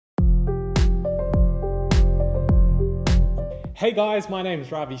Hey guys, my name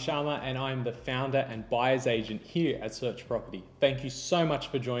is Ravi Sharma and I'm the founder and buyer's agent here at Search Property. Thank you so much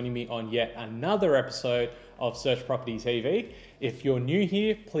for joining me on yet another episode of Search Property TV. If you're new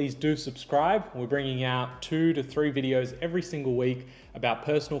here, please do subscribe. We're bringing out 2 to 3 videos every single week about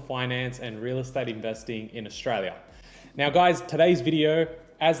personal finance and real estate investing in Australia. Now guys, today's video,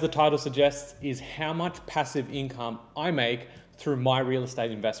 as the title suggests, is how much passive income I make through my real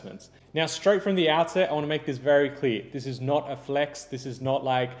estate investments. Now, straight from the outset, I want to make this very clear. This is not a flex. This is not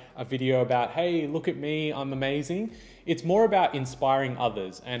like a video about, hey, look at me, I'm amazing. It's more about inspiring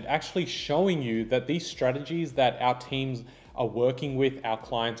others and actually showing you that these strategies that our teams are working with our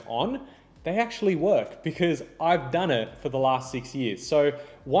clients on, they actually work because I've done it for the last 6 years. So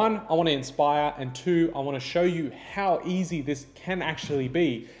 1, I want to inspire, and 2, I want to show you how easy this can actually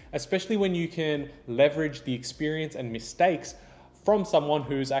be, especially when you can leverage the experience and mistakes from someone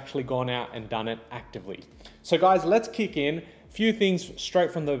who's actually gone out and done it actively. So guys, let's kick in. A few things straight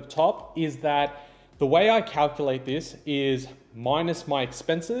from the top is that the way I calculate this is minus my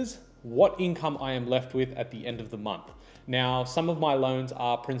expenses, what income I am left with at the end of the month. Now, some of my loans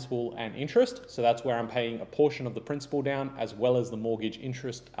are principal and interest, so that's where I'm paying a portion of the principal down as well as the mortgage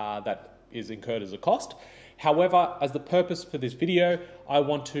interest that is incurred as a cost. However, as the purpose for this video, I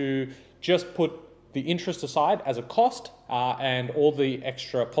want to just put the interest aside as a cost and all the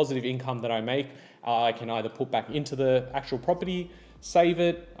extra positive income that I make, I can either put back into the actual property, save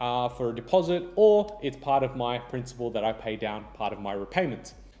it for a deposit, or it's part of my principal that I pay down part of my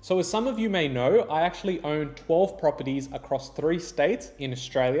repayments. So as some of you may know, I actually own 12 properties across 3 states in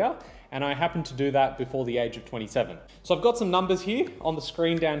Australia, and I happen to do that before the age of 27. So I've got some numbers here on the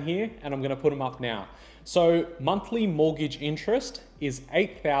screen down here, and I'm gonna put them up now. So monthly mortgage interest is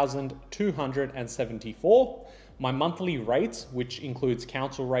 $8,274. My monthly rates, which includes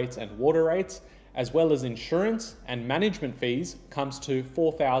council rates and water rates, as well as insurance and management fees, comes to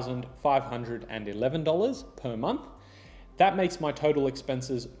 $4,511 per month. That makes my total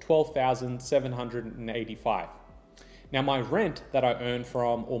expenses $12,785. Now my rent that I earn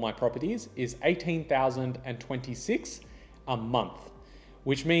from all my properties is $18,026 a month,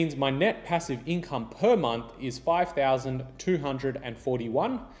 which means my net passive income per month is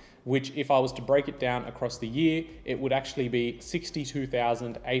 $5,241, which if I was to break it down across the year, it would actually be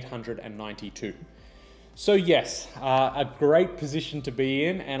 $62,892. So yes, a great position to be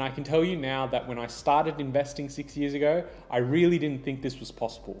in. And I can tell you now that when I started investing 6 years ago, I really didn't think this was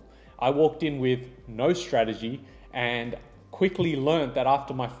possible. I walked in with no strategy and quickly learned that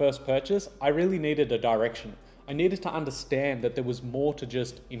after my first purchase, I really needed a direction. I needed to understand that there was more to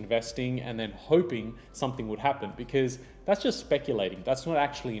just investing and then hoping something would happen, because that's just speculating. That's not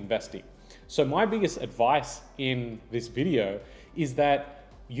actually investing. So my biggest advice in this video is that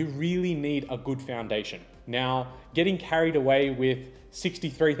you really need a good foundation. Now, getting carried away with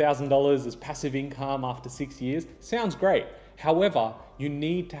 $63,000 as passive income after 6 years sounds great. However, you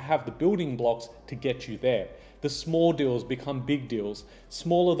need to have the building blocks to get you there. The small deals become big deals.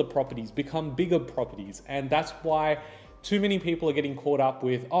 Smaller the properties become bigger properties. And that's why too many people are getting caught up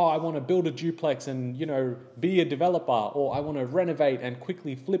with, oh, I want to build a duplex and, be a developer, or I want to renovate and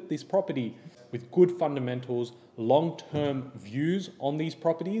quickly flip this property. With good fundamentals, long-term views on these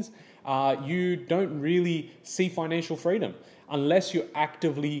properties, you don't really see financial freedom unless you're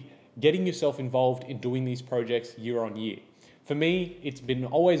actively getting yourself involved in doing these projects year on year. For me, it's been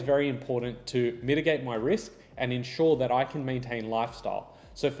always very important to mitigate my risk and ensure that I can maintain lifestyle.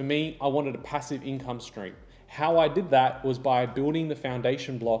 So for me, I wanted a passive income stream. How I did that was by building the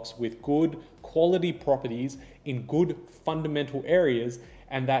foundation blocks with good quality properties in good fundamental areas,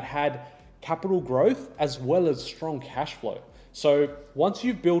 and that had capital growth as well as strong cash flow. So once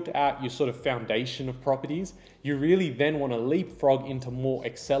you've built out your sort of foundation of properties, you really then want to leapfrog into more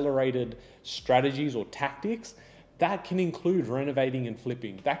accelerated strategies or tactics. That can include renovating and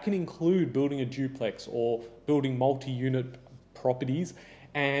flipping. That can include building a duplex or building multi-unit properties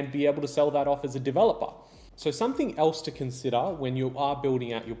and be able to sell that off as a developer. So something else to consider when you are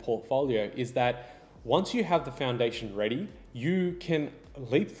building out your portfolio is that once you have the foundation ready, you can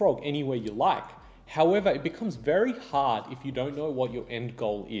leapfrog anywhere you like. However, it becomes very hard if you don't know what your end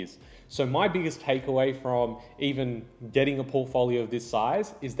goal is. So my biggest takeaway from even getting a portfolio of this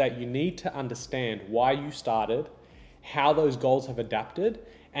size is that you need to understand why you started, how those goals have adapted,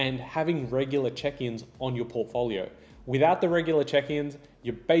 and having regular check-ins on your portfolio. Without the regular check-ins,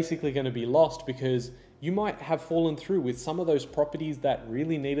 you're basically going to be lost because you might have fallen through with some of those properties that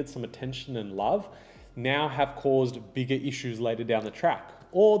really needed some attention and love, now have caused bigger issues later down the track.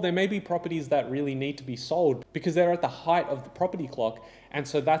 or there may be properties that really need to be sold because they're at the height of the property clock. And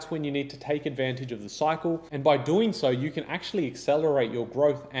so that's when you need to take advantage of the cycle. And by doing so, you can actually accelerate your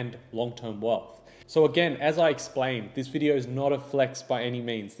growth and long-term wealth. So again, as I explained, this video is not a flex by any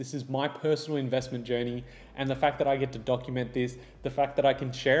means. This is my personal investment journey, and the fact that I get to document this, the fact that I can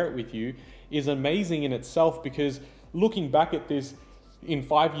share it with you is amazing in itself, because looking back at this in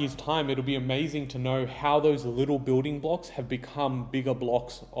 5 years' time, it'll be amazing to know how those little building blocks have become bigger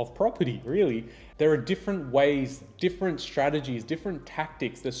blocks of property, really. There are different ways, different strategies, different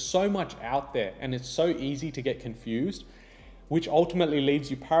tactics. There's so much out there, and it's so easy to get confused, which ultimately leaves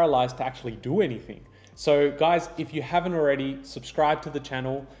you paralyzed to actually do anything. So guys, if you haven't already, subscribe to the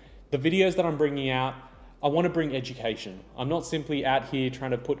channel. The videos that I'm bringing out, I want to bring education. I'm not simply out here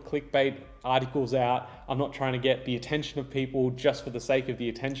trying to put clickbait articles out. I'm not trying to get the attention of people just for the sake of the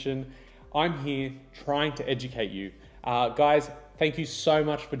attention. I'm here trying to educate you. Guys, thank you so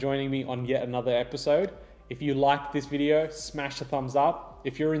much for joining me on yet another episode. If you liked this video, smash a thumbs up.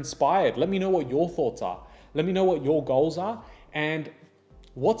 If you're inspired, let me know what your thoughts are. Let me know what your goals are, and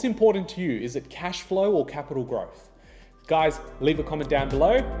what's important to you. Is it cash flow or capital growth? Guys, leave a comment down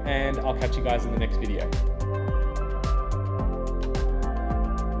below, and I'll catch you guys in the next video.